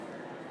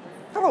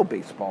Hello,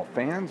 baseball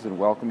fans, and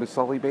welcome to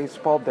Sully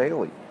Baseball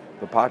Daily,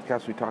 the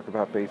podcast we talk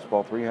about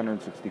baseball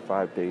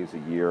 365 days a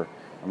year,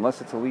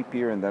 unless it's a leap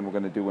year, and then we're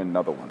going to do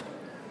another one.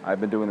 I've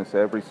been doing this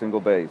every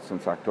single day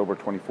since October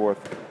 24th,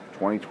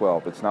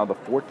 2012. It's now the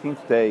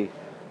 14th day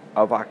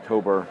of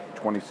October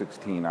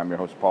 2016. I'm your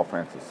host, Paul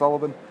Francis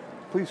Sullivan.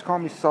 Please call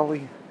me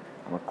Sully.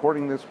 I'm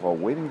recording this while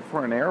waiting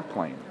for an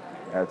airplane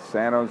at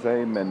San Jose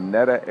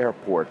Mineta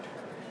Airport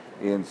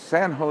in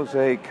San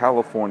Jose,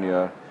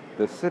 California,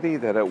 the city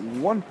that at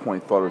one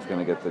point thought it was going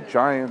to get the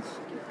Giants,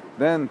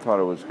 then thought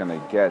it was going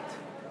to get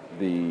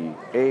the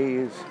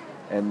A's,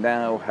 and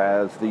now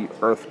has the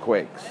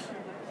Earthquakes,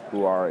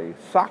 who are a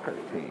soccer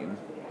team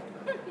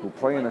who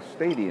play in a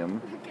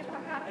stadium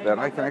that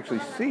I can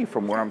actually see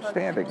from where I'm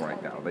standing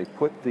right now. They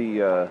put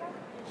the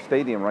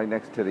stadium right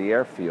next to the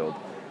airfield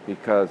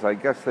because I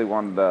guess they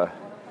wanted to,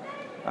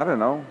 I don't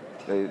know,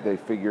 they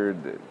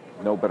figured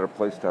no better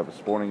place to have a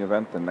sporting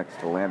event than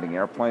next to landing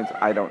airplanes.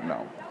 I don't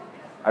know.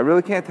 I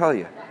really can't tell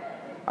you.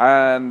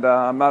 And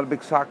I'm not a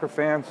big soccer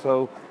fan,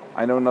 so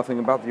I know nothing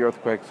about the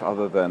Earthquakes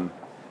other than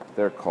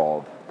they're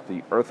called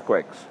the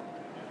Earthquakes.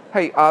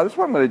 Hey, this is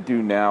what I'm going to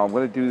do now. I'm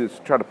going to do this,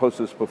 try to post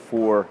this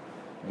before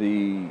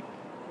the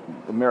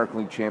American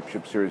League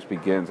Championship Series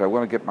begins. I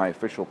want to get my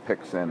official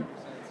picks in.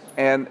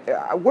 And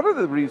one of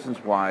the reasons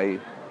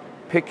why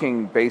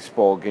picking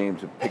baseball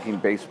games and picking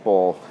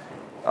baseball,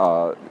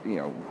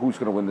 who's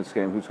going to win this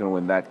game, who's going to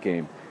win that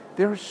game,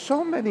 there are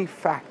so many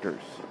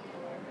factors.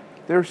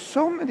 There are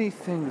so many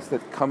things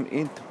that come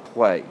into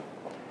play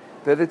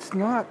that it's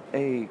not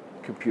a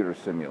computer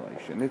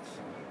simulation.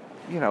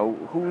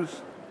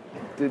 It's,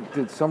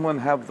 did someone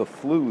have the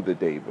flu the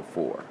day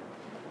before?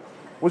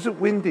 Was it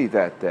windy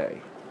that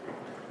day?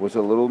 Was it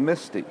a little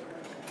misty?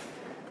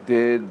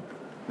 Did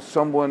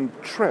someone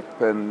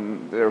trip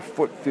and their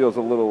foot feels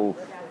a little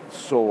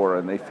sore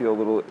and they feel a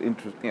little,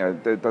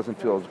 it doesn't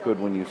feel as good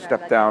when you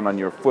step down on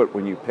your foot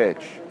when you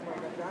pitch?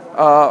 There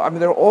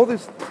are all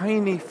these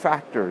tiny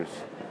factors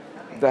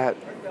that,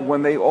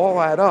 when they all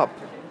add up,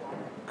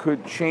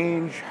 could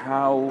change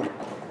how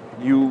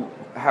you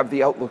have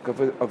the outlook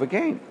of a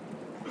game.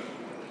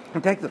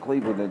 And take the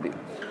Cleveland Indians.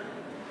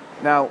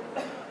 Now,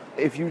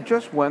 if you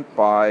just went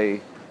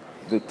by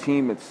the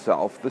team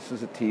itself, this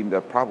is a team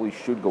that probably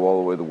should go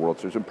all the way to the World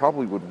Series and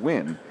probably would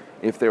win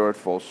if they were at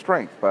full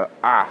strength. But,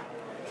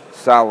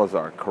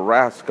 Salazar,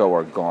 Carrasco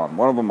are gone.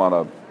 One of them on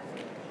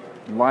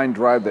a line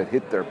drive that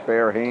hit their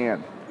bare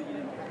hand.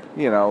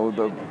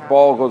 The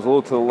ball goes a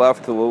little to the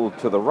left, a little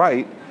to the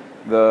right.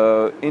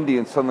 The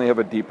Indians suddenly have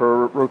a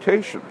deeper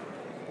rotation.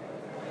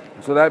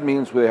 So that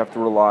means they have to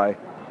rely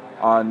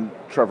on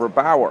Trevor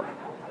Bauer.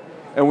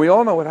 And we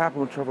all know what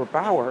happened with Trevor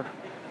Bauer.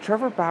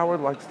 Trevor Bauer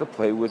likes to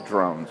play with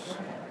drones.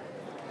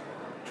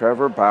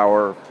 Trevor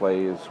Bauer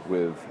plays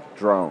with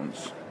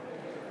drones.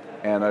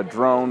 And a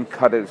drone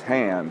cut his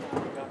hand,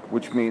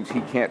 which means he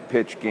can't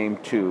pitch Game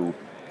 2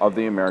 of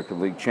the American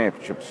League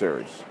Championship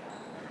Series,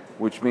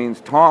 which means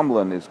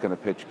Tomlin is going to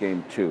pitch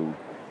Game 2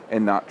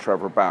 and not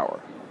Trevor Bauer.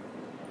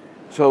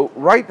 So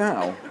right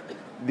now,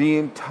 the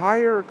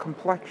entire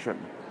complexion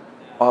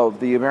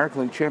of the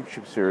American League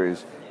Championship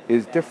Series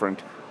is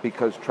different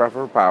because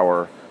Trevor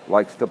Bauer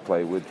likes to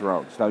play with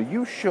drones. Now,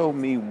 you show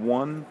me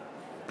one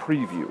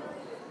preview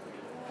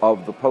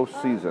of the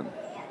postseason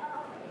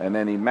and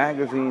any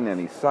magazine,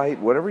 any site,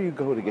 whatever you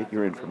go to get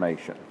your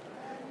information,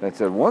 that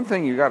said one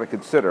thing you got to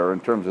consider in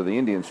terms of the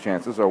Indians'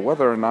 chances are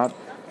whether or not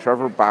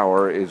Trevor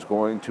Bauer is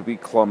going to be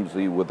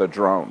clumsy with a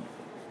drone.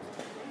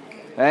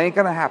 That ain't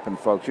going to happen,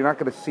 folks. You're not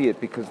going to see it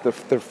because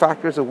they're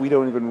factors that we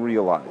don't even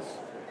realize.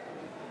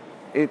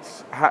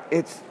 It's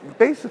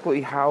basically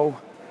how,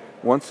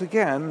 once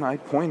again, I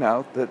point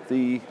out that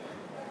the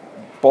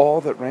ball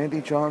that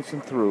Randy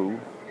Johnson threw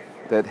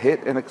that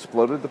hit and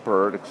exploded the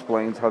bird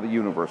explains how the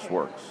universe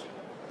works.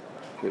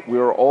 We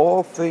are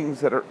all things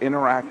that are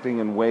interacting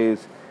in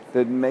ways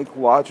that make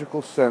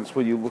logical sense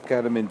when you look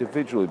at them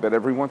individually, but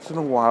every once in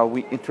a while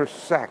we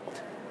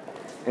intersect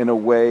in a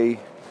way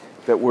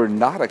that we're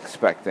not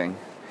expecting,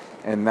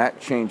 and that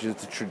changes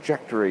the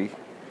trajectory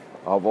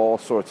of all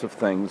sorts of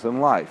things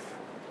in life,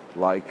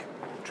 like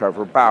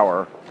Trevor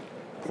Bauer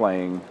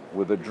playing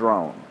with a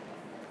drone.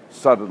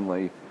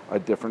 Suddenly, a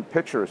different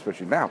pitcher,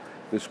 especially now.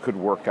 This could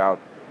work out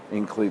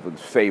in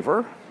Cleveland's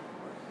favor,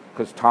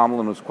 because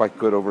Tomlin was quite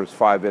good over his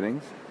 5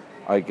 innings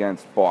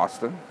against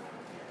Boston.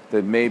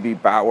 That maybe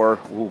Bauer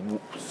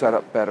will set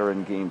up better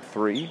in Game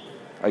 3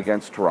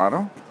 against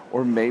Toronto,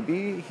 or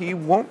maybe he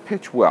won't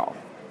pitch well.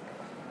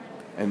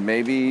 And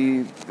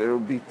maybe there will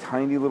be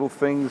tiny little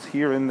things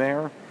here and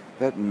there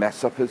that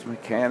mess up his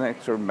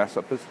mechanics or mess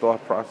up his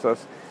thought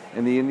process,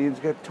 and the Indians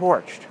get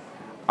torched.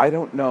 I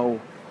don't know,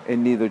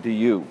 and neither do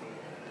you.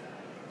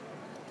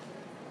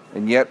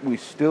 And yet we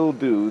still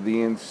do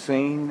the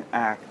insane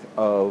act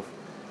of,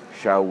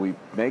 shall we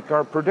make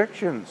our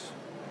predictions?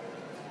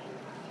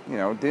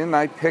 Didn't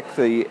I pick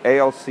the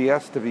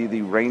ALCS to be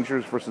the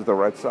Rangers versus the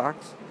Red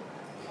Sox?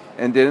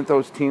 And didn't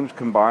those teams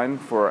combine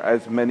for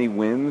as many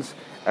wins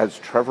as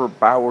Trevor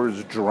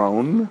Bauer's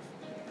drone?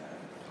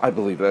 I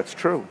believe that's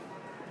true.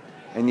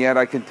 and yet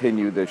I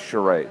continue this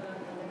charade.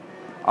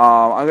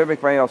 I'm going to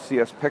make my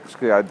LCS picks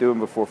because I do them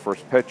before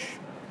first pitch.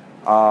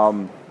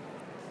 The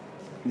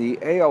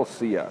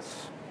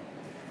ALCS,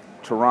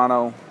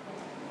 Toronto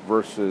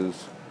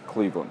versus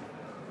Cleveland.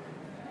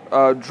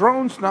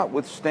 Drones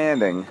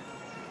notwithstanding,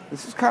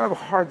 this is kind of a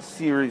hard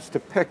series to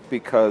pick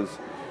because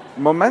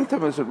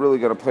momentum isn't really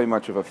going to play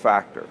much of a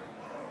factor.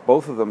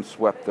 Both of them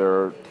swept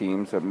their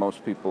teams, and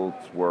most people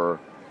were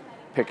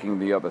picking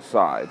the other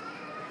side.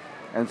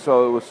 And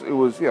so it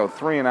was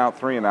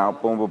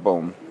 3-and-out, boom, boom,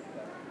 boom.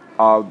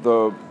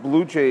 The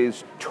Blue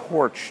Jays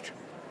torched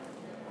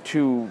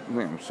two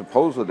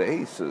supposed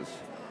aces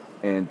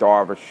in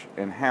Darvish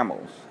and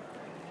Hamels,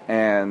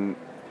 and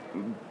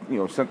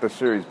sent the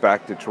series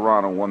back to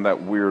Toronto, won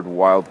that weird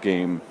wild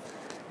game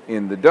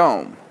in the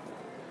Dome.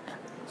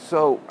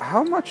 So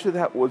how much of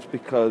that was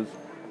because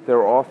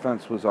their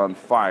offense was on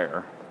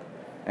fire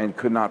and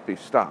could not be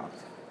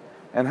stopped?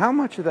 And how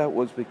much of that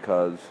was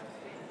because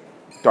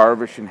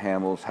Darvish and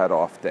Hamels had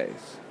off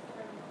days?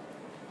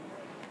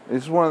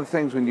 This is one of the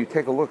things when you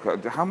take a look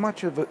at how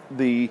much of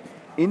the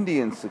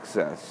Indians'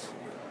 success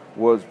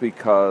was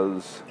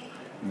because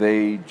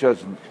they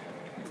just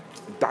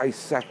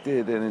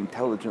dissected and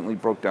intelligently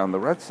broke down the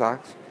Red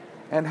Sox,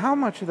 and how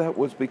much of that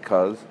was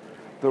because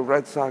the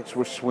Red Sox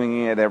were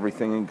swinging at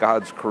everything in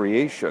God's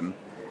creation,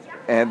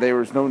 and there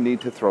was no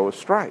need to throw a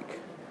strike.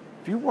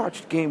 If you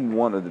watched Game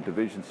 1 of the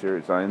division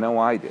series, I know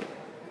I did,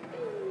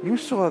 you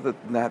saw that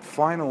in that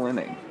final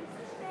inning,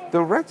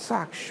 the Red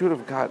Sox should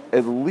have got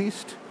at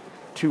least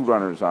 2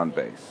 runners on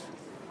base,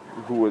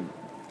 who would,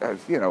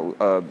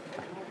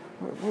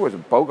 who was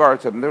it,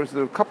 Bogarts? I mean, there was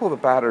a couple of the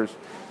batters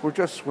were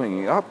just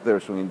swinging up, they were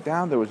swinging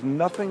down. There was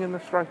nothing in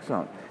the strike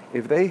zone.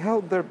 If they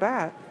held their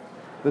bat,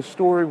 the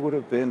story would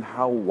have been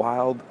how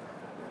wild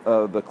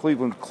the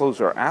Cleveland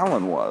closer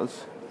Allen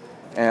was,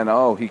 and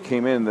he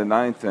came in the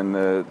ninth and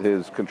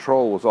his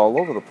control was all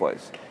over the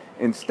place.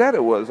 Instead,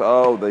 it was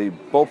the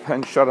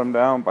bullpen shut him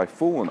down by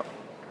fooling him.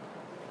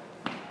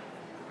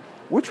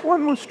 Which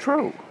one was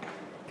true?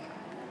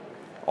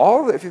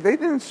 If they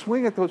didn't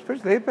swing at those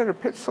pitches, they had better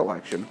pitch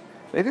selection.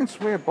 They didn't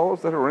swing at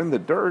balls that are in the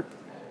dirt.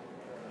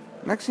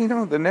 Next thing you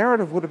know, the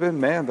narrative would have been,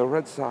 man, the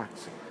Red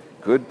Sox,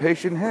 good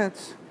patient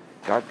hits,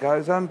 got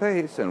guys on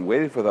base, and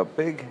waited for the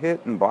big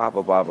hit, and blah,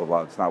 blah, blah, blah,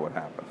 blah. It's not what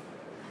happened.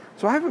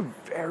 So I have a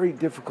very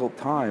difficult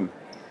time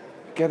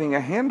getting a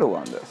handle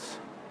on this.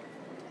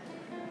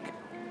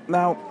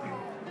 Now,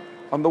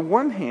 on the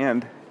one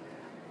hand,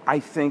 I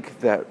think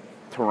that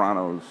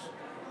Toronto's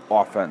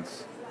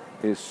offense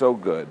is so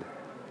good,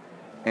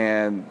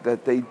 and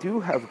that they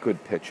do have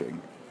good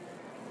pitching,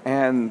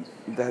 and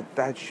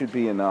that should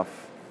be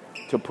enough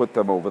to put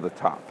them over the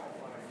top.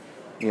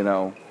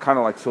 Kind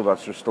of like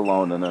Sylvester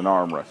Stallone in an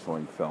arm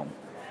wrestling film.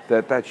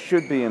 That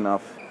should be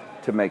enough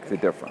to make the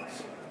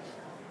difference.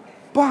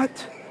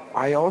 But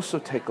I also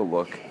take a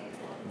look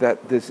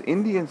that this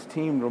Indians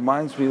team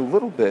reminds me a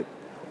little bit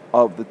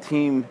of the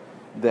team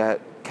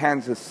that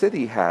Kansas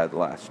City had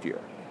last year.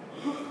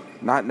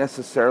 Not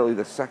necessarily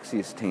the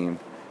sexiest team.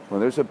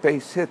 When there's a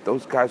base hit,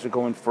 those guys are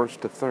going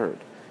first to third.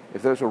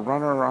 If there's a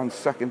runner on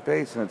second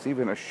base and it's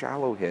even a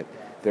shallow hit,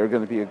 they're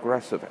going to be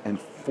aggressive and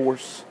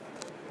force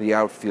the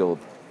outfield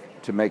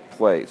to make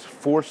plays,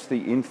 force the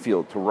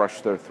infield to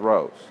rush their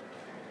throws.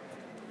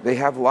 They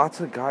have lots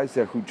of guys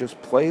there who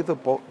just play the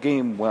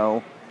game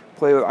well,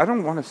 I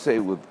don't want to say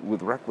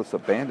with reckless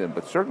abandon,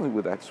 but certainly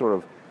with that sort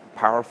of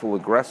powerful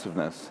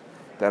aggressiveness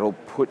that'll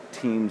put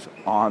teams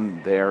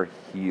on their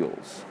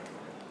heels.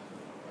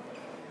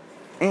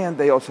 And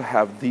they also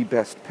have the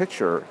best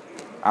pitcher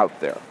out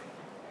there,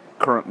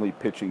 currently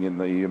pitching in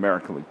the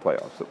American League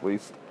playoffs, at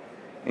least,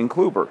 in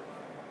Kluber.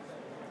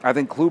 I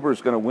think Kluber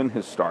is going to win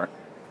his start.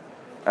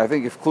 I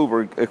think if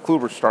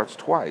Kluber starts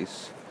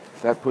twice,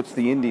 that puts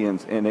the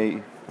Indians in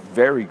a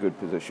very good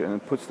position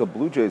and puts the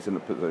Blue Jays in a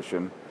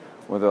position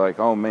where they're like,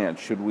 oh man,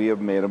 should we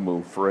have made a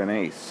move for an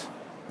ace?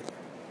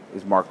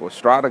 Is Marco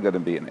Estrada going to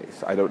be an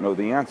ace? I don't know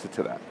the answer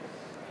to that.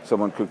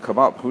 Someone could come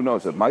up. Who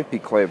knows? It might be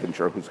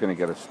Clevenger who's going to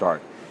get a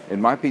start. It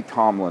might be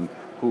Tomlin,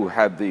 who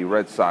had the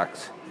Red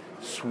Sox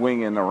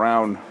swinging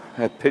around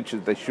at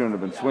pitches they shouldn't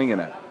have been swinging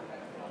at.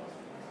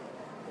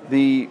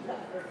 The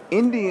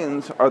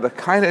Indians are the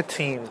kind of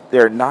team,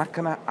 they're not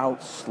going to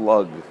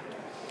outslug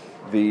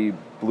the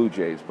Blue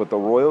Jays, but the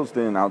Royals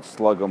didn't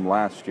outslug them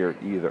last year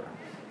either.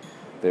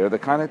 They're the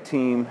kind of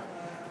team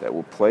that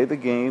will play the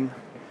game,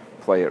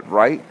 play it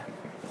right,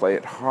 play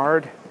it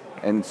hard,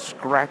 and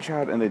scratch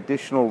out an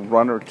additional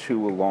run or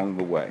two along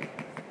the way.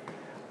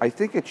 I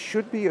think it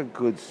should be a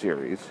good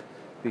series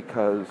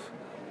because,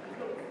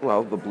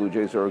 well, the Blue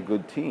Jays are a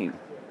good team,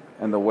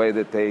 and the way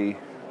that they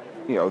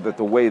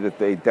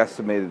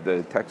decimated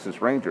the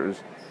Texas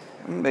Rangers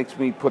makes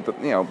me put them,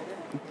 a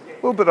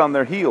little bit on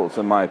their heels,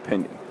 in my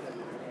opinion.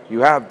 You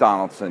have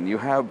Donaldson, you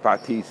have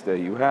Batista,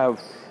 you have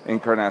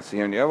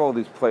Encarnacion, you have all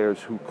these players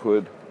who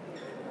could,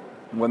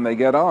 when they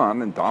get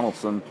on, and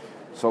Donaldson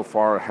so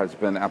far has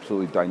been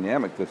absolutely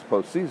dynamic this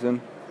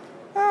postseason,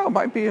 it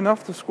might be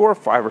enough to score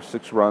 5 or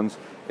 6 runs,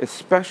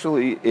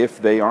 especially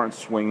if they aren't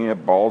swinging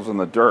at balls in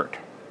the dirt.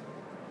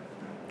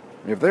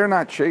 If they're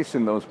not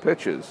chasing those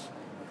pitches,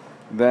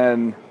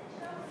 then,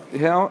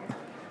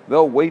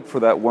 they'll wait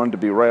for that one to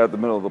be right at the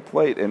middle of the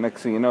plate, and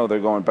next thing you know, they're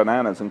going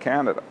bananas in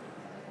Canada.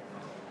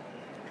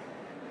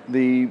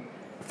 The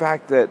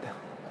fact that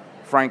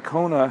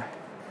Francona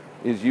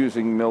is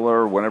using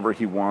Miller whenever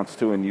he wants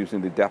to and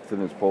using the depth in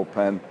his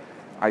bullpen,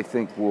 I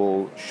think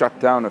will shut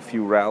down a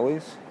few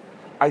rallies.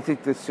 I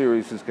think this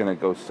series is going to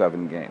go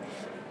 7 games.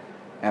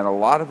 And a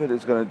lot of it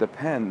is going to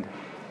depend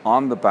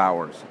on the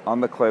Bauers,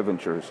 on the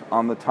Clevingers,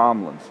 on the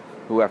Tomlins,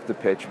 who have to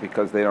pitch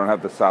because they don't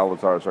have the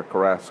Salazars or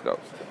Carrascos.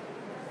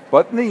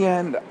 But in the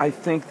end, I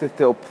think that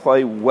they'll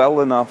play well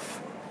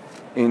enough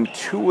in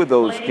 2 of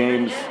those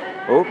games.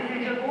 Oh,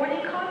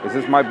 is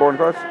this my boarding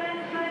pass?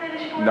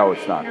 No,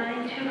 it's not.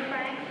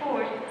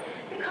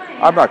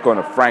 I'm not going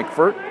to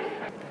Frankfurt.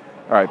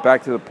 All right,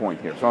 back to the point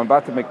here. So I'm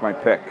about to make my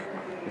pick,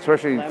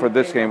 especially for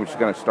this game, which is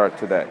going to start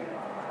today.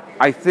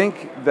 I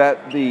think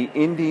that the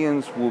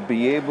Indians will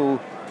be able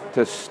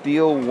to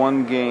steal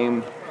one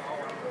game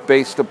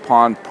based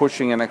upon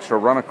pushing an extra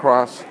run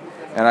across,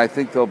 and I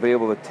think they'll be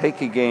able to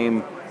take a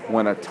game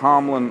when a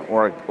Tomlin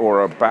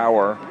or a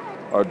Bauer,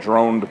 a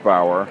droned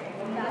Bauer,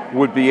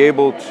 would be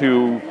able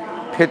to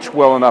pitch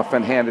well enough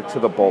and hand it to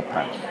the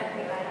bullpen.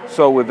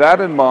 So with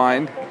that in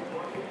mind,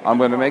 I'm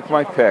going to make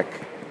my pick.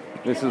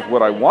 This is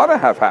what I want to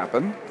have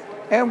happen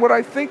and what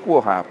I think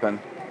will happen.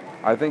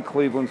 I think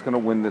Cleveland's going to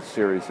win this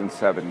series in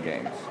 7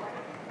 games.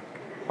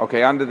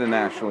 Okay, on to the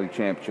National League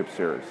Championship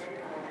Series.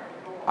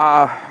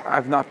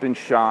 I've not been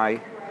shy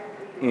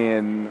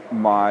in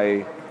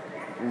my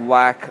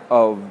lack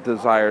of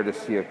desire to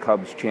see a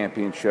Cubs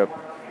championship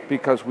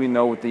because we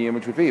know what the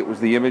image would be. It was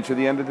the image of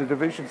the end of the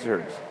division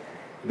series.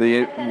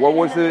 What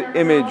was the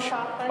image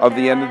of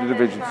the end of the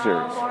division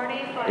series?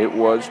 It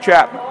was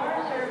Chapman.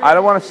 I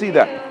don't want to see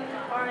that.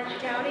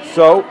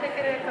 So,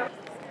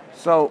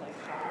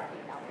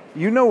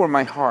 you know where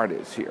my heart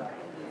is here.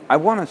 I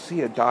want to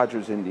see a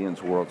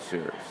Dodgers-Indians World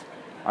Series.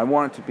 I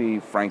want it to be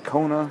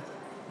Francona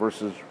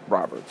versus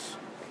Roberts.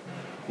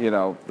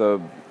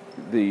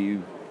 The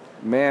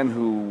man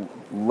who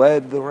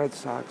led the Red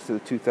Sox to the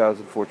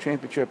 2004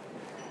 championship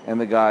and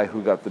the guy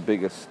who got the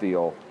biggest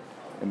steal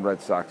in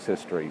Red Sox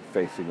history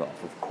facing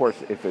off. Of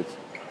course, if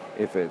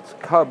it's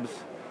Cubs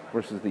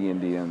versus the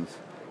Indians,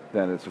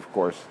 then it's, of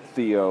course,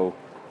 Theo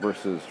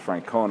versus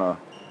Francona,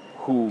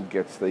 who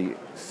gets the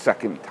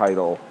second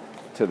title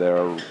to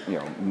their,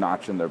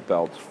 notch in their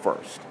belts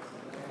first.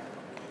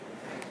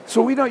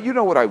 So you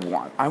know what I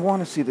want. I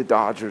want to see the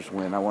Dodgers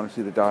win. I want to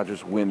see the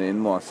Dodgers win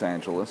in Los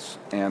Angeles,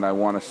 and I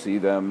want to see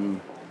them.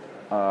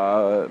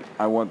 I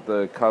want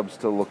the Cubs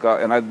to look up,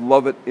 and I'd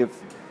love it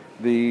if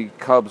the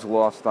Cubs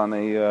lost on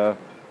a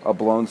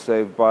blown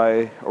save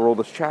by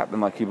Aroldis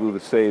Chapman, like he blew the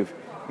save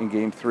in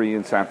Game 3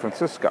 in San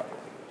Francisco.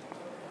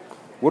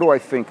 What do I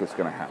think is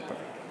going to happen?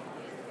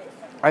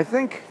 I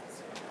think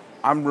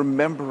I'm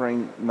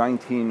remembering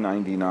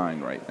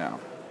 1999 right now,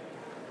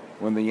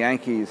 when the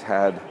Yankees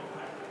had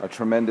a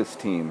tremendous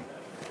team,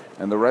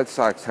 and the Red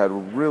Sox had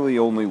really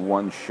only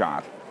one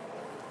shot,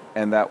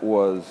 and that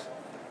was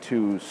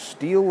to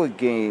steal a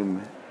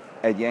game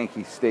at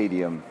Yankee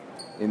Stadium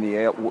in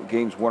the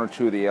games 1 or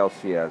 2 of the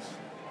LCS,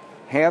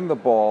 hand the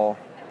ball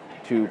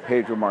to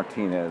Pedro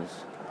Martinez,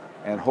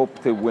 and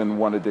hope to win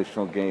one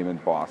additional game in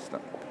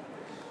Boston.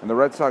 And the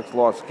Red Sox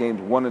lost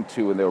games 1 and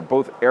 2, and they were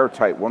both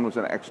airtight. One was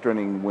an extra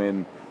inning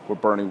win where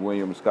Bernie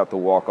Williams got the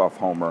walk-off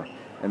homer,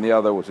 and the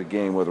other was a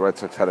game where the Red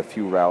Sox had a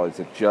few rallies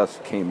that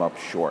just came up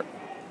short.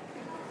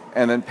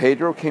 And then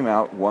Pedro came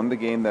out, won the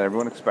game that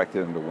everyone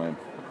expected him to win,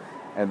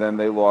 and then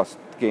they lost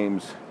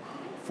games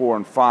 4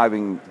 and 5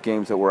 in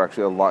games that were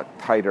actually a lot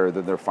tighter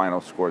than their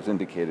final scores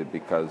indicated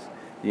because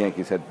the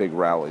Yankees had big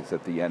rallies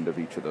at the end of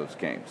each of those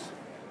games.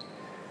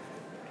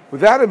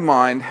 With that in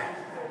mind,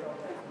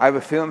 I have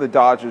a feeling the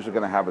Dodgers are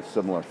going to have a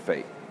similar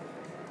fate.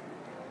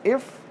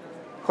 If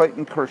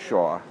Clayton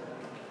Kershaw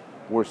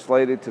were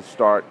slated to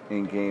start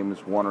in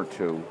games 1 or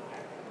 2,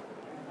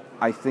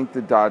 I think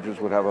the Dodgers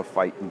would have a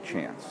fighting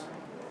chance.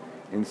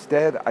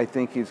 Instead, I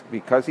think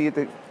because he had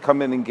to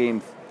come in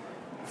Game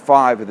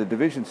 5 of the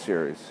division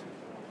series,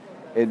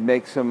 it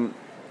makes him,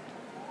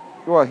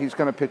 he's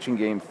going to pitch in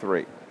Game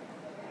 3.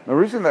 The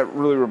reason that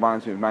really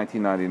reminds me of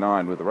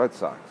 1999 with the Red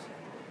Sox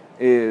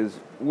is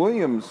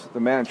Williams, the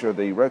manager of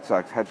the Red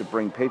Sox, had to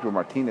bring Pedro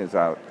Martinez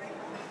out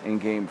in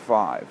Game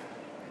 5,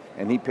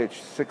 and he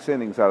pitched 6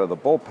 innings out of the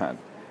bullpen,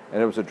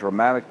 and it was a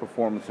dramatic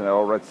performance, and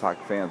all Red Sox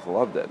fans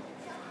loved it.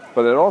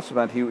 But it also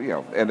meant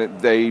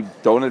they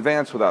don't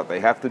advance without,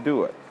 they have to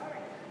do it.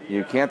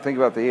 You can't think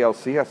about the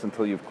ALCS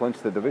until you've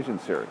clinched the division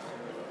series.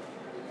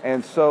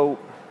 And so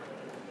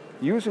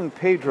using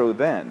Pedro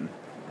then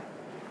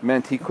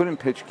meant he couldn't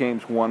pitch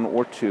games 1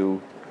 or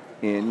 2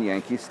 in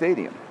Yankee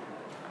Stadium,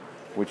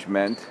 which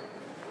meant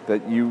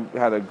that you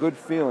had a good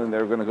feeling they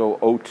were going to go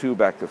 0-2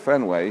 back to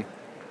Fenway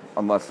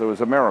unless there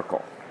was a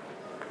miracle.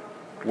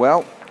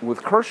 Well,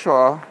 with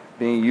Kershaw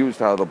being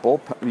used out of the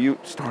bullpen,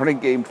 starting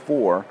Game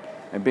 4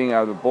 and being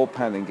out of the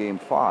bullpen in Game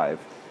 5,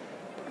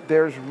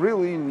 there's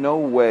really no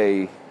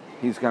way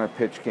he's going to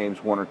pitch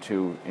games 1 or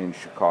 2 in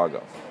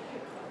Chicago.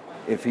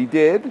 If he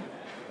did,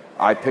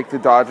 I picked the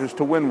Dodgers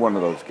to win one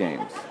of those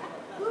games.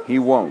 He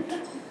won't,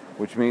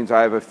 which means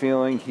I have a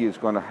feeling he is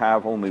going to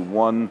have only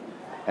one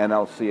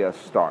NLCS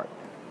start,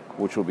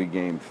 which will be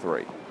Game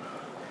 3.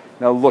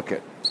 Now look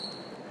at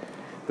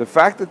the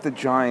fact that the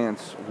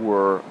Giants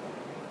were,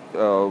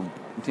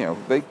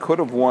 they could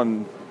have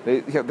won.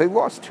 They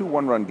lost 2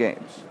 one-run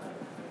games.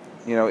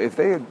 If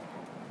they had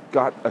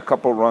got a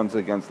couple runs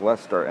against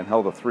Leicester and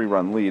held a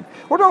 3-run lead,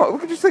 or no,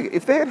 look at just think,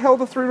 if they had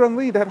held a 3-run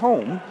lead at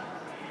home,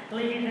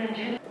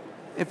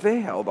 if they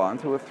held on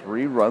to a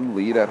 3-run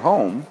lead at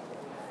home,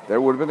 there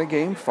would have been a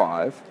Game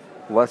 5.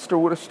 Leicester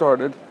would have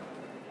started.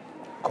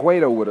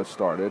 Cueto would have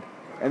started.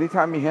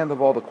 Anytime you hand the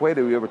ball to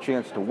Cueto, you have a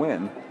chance to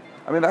win.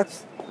 I mean,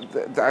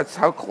 that's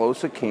how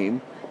close it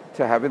came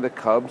to having the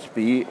Cubs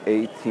be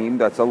a team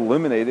that's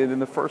eliminated in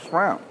the first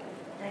round.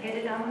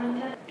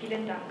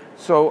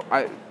 So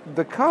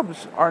the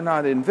Cubs are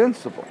not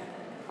invincible.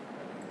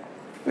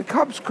 The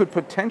Cubs could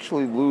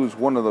potentially lose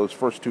one of those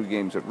first 2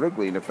 games at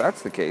Wrigley, and if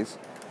that's the case,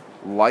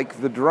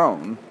 like the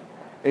drone,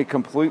 it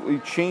completely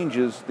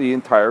changes the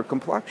entire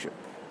complexion.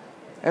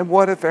 And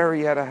what if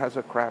Arrieta has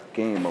a crap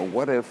game, or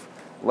what if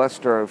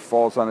Lester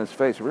falls on his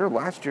face? Remember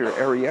last year,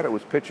 Arrieta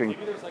was pitching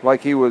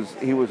like he was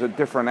a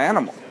different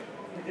animal.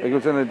 Like he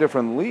was in a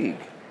different league.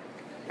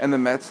 And the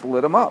Mets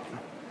lit him up.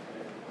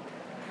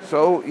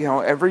 So,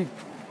 every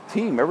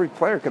team, every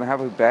player can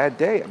have a bad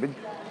day. I mean,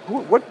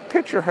 what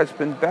pitcher has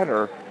been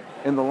better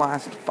in the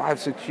last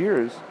 5-6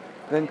 years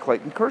than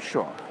Clayton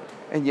Kershaw?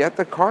 And yet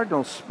the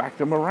Cardinals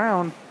smacked him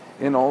around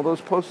in all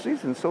those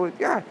postseasons. So,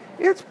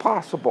 it's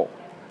possible.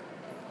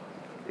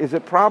 Is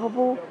it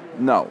probable?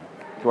 No.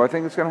 Do I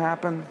think it's going to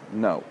happen?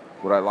 No.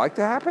 Would I like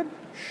to happen?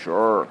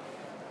 Sure.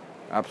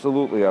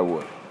 Absolutely I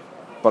would.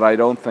 But I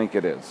don't think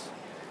it is.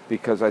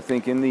 Because I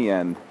think in the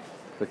end,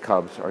 the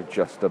Cubs are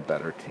just a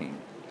better team.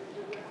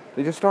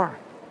 They just are.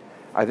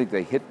 I think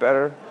they hit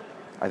better.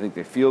 I think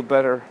they field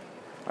better.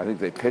 I think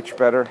they pitch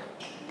better.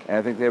 And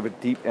I think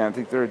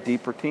they're a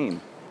deeper team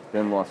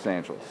than Los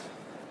Angeles.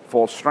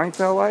 Full strength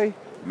LA?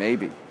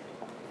 Maybe.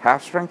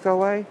 Half strength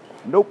LA?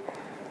 Nope.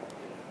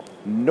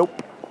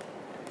 Nope.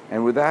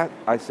 And with that,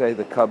 I say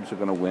the Cubs are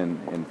going to win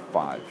in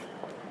 5.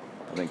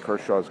 I think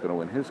Kershaw is going to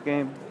win his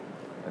game,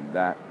 and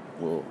that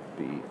will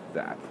be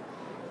that.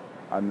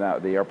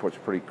 The airport's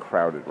pretty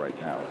crowded right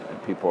now, and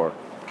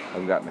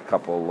I've gotten a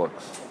couple of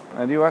looks.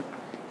 And you know what?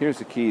 Here's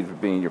the key to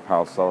being your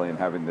pal Sully and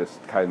having this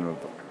kind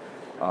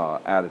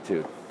of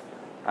attitude.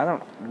 I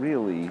don't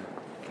really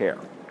care.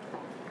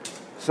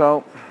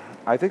 So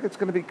I think it's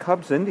going to be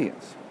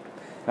Cubs-Indians.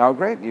 Now, I'll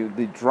grant you,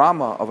 the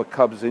drama of a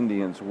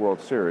Cubs-Indians World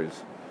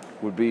Series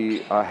would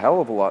be a hell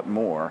of a lot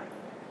more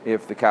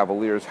if the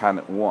Cavaliers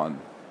hadn't won,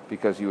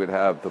 because you would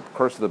have the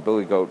curse of the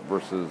Billy Goat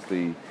versus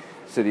the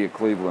city of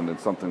Cleveland, and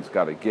something's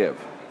got to give.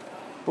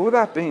 But with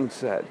that being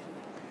said,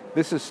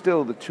 this is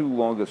still the 2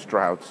 longest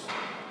droughts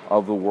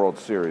of the World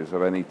Series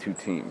of any 2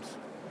 teams.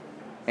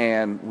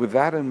 And with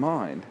that in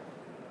mind,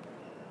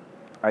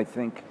 I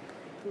think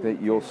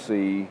that you'll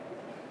see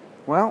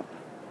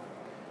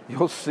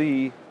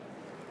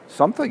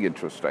something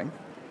interesting.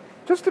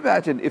 Just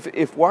imagine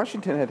if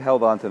Washington had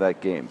held on to that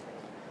game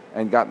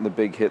and gotten the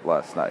big hit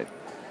last night,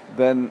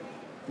 then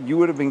you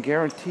would have been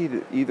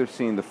guaranteed either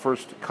seeing the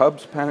first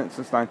Cubs pennant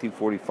since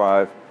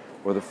 1945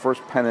 or the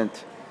first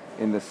pennant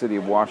in the city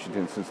of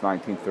Washington since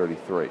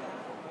 1933.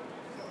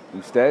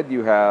 Instead,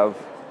 you have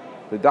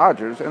the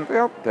Dodgers, and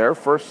they're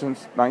first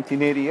since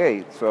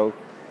 1988, so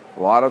a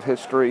lot of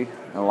history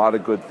and a lot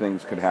of good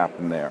things could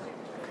happen there.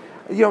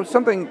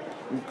 Something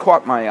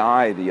caught my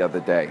eye the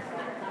other day.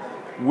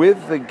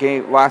 With the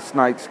game, last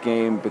night's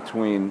game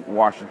between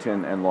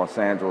Washington and Los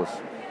Angeles,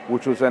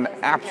 which was an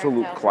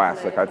absolute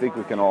classic. I think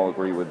we can all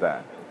agree with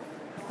that.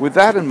 With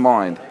that in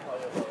mind,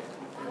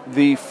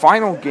 the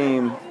final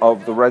game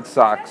of the Red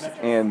Sox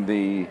and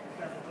the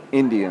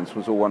Indians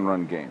was a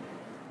 1-run game.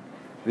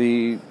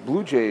 The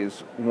Blue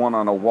Jays won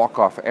on a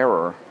walk-off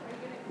error,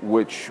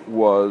 which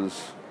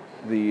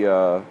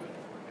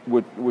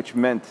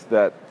meant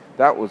that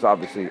was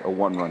obviously a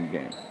 1-run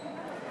game.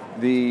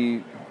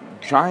 The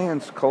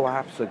Giants'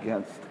 collapse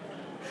against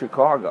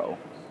Chicago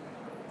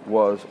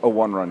was a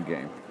 1-run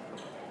game.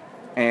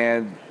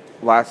 And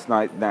last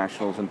night,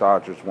 Nationals and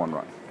Dodgers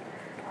 1-run.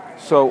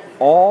 So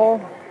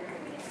all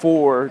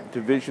 4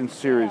 division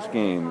series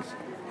games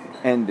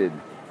ended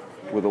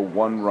with a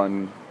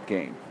 1-run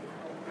game.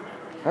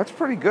 That's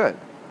pretty good.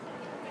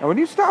 Now, when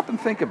you stop and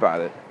think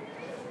about it,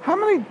 how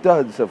many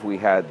duds have we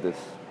had this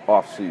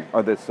offseason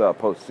or this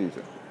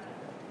postseason?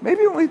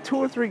 Maybe only 2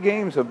 or 3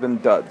 games have been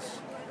duds.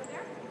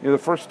 The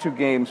first 2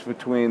 games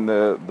between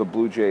the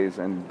Blue Jays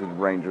and the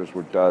Rangers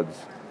were duds.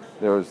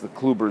 There was the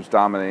Klubers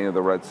dominating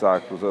the Red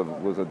Sox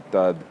was a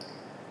dud.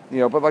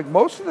 But like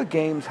most of the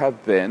games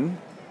have been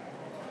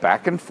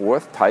back and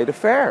forth tight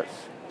affairs.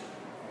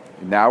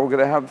 Now we're going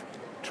to have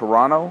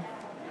Toronto.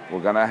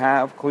 We're going to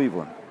have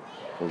Cleveland.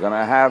 We're going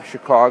to have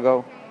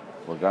Chicago.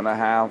 We're going to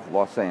have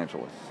Los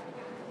Angeles.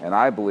 And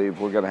I believe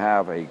we're going to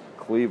have a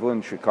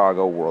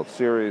Cleveland-Chicago World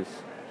Series,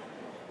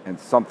 and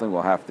something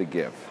will have to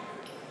give.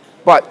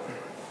 But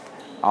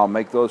I'll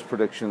make those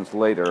predictions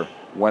later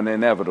when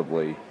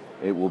inevitably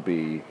it will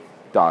be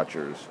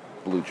Dodgers,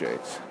 Blue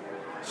Jays.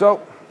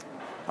 So,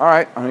 all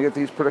right, I'm going to get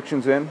these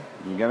predictions in.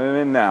 I'm getting it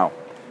in now.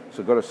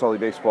 So go to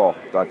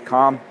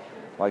sullybaseball.com.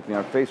 Like me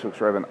on Facebook,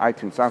 subscribe on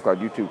iTunes, SoundCloud,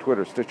 YouTube,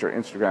 Twitter, Stitcher,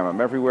 Instagram. I'm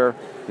everywhere.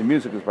 The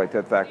music is by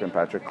Ted Thacker and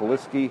Patrick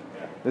Kaliski.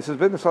 This has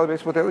been the Sully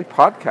Baseball Daily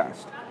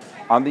Podcast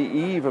on the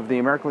eve of the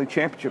American League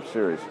Championship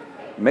Series,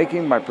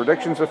 making my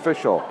predictions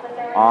official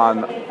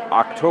on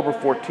October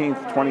 14th,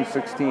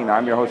 2016.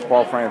 I'm your host,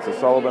 Paul Francis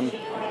Sullivan.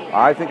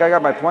 I think I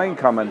got my plane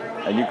coming,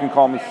 and you can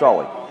call me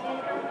Sully.